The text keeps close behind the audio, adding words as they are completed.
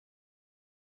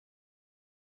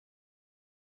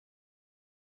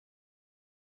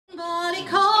Barley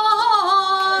corn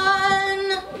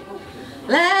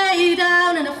lay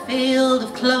down in a field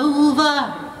of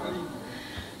clover,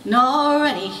 nor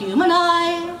any human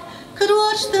eye could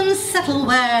watch them settle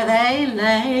where they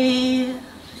lay.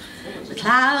 The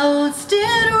clouds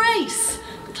did race,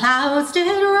 the clouds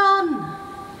did run,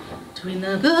 between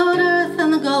the good earth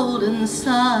and the golden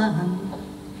sun.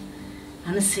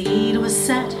 And the seed was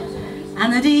set,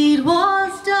 and the deed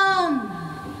was done,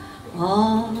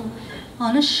 all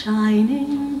on a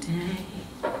shining day.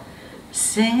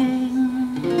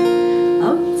 Sing,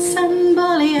 oats and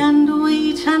barley and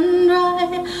wheat and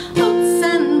rye, oats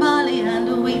and barley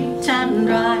and wheat and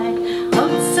rye,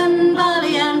 oats and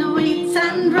barley and wheat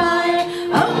and rye,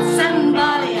 oats and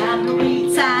barley and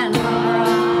wheat and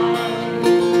rye.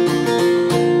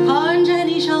 Corn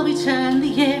Jenny shall return the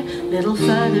year little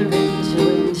further into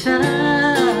winter.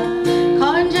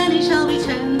 Corn Jenny shall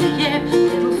return the year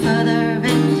little further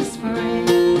into spring.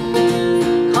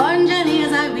 Corn Jenny,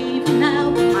 as I weep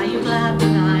now, are you glad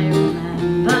that I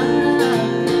remember?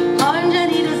 Corn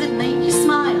Jenny, does it make you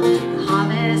smile, the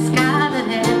harvest gathered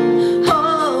in?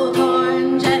 Oh,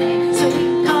 Corn Jenny,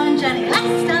 sweet Corn Jenny,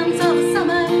 let's dance all the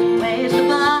summer, wave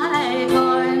goodbye.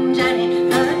 Corn Jenny,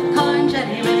 good Corn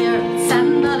Jenny, with your oats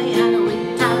and barley and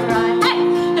wheat and rye. Hey!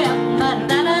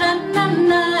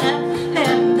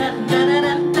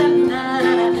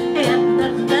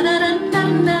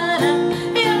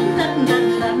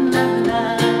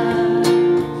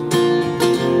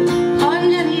 Corn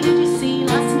Jenny, did you see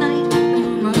last night the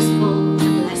moon rose full to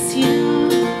bless you?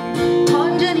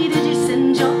 Corn Jenny, did you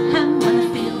singe your hem when the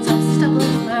fields of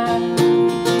stubble burn?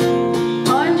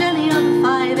 Corn Jenny, of the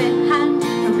 5-in hand,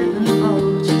 the ribbon bow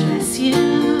to dress you.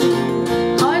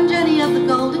 Corn Jenny, of the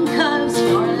golden curves,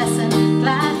 for a lesson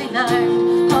gladly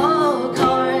learned. Oh,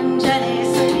 Corn Jenny,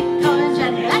 sweet Corn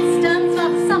Jenny, let's dance all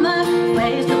the summer,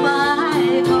 wave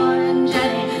goodbye. Corn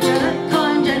Jenny, good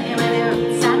Corn Jenny, with your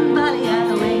oats and barley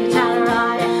and wheat and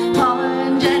rye.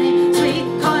 Corn Jenny, sweet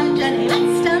Corn Jenny,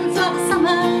 let's dance all the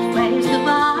summer, wave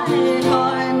goodbye.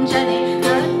 Corn Jenny,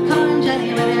 good Corn Jenny,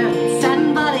 with your oats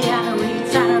and barley and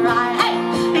wheat and rye. Hey!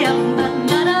 Yum dun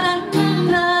dun dun dun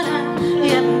dun,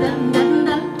 yum dun dun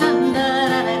dun dun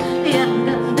dun, yum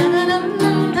dun dun dun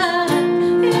dun dun,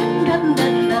 yum dun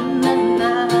dun dun dun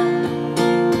dun.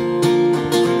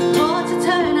 Water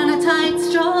turn on a tight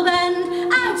straw bend,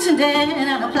 out and in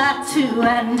on a plateau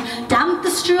end. Damp the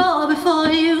straw before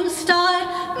you start,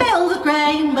 mill the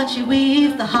grain but you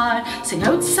weave the heart. Sing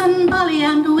oats and barley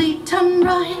and wheat and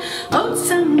rye, oats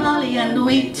and barley and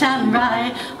wheat and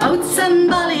rye, oats and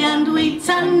barley and wheat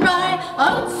and rye,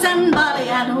 oats and barley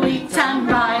and wheat and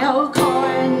rye. Oh,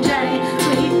 Corn Jenny,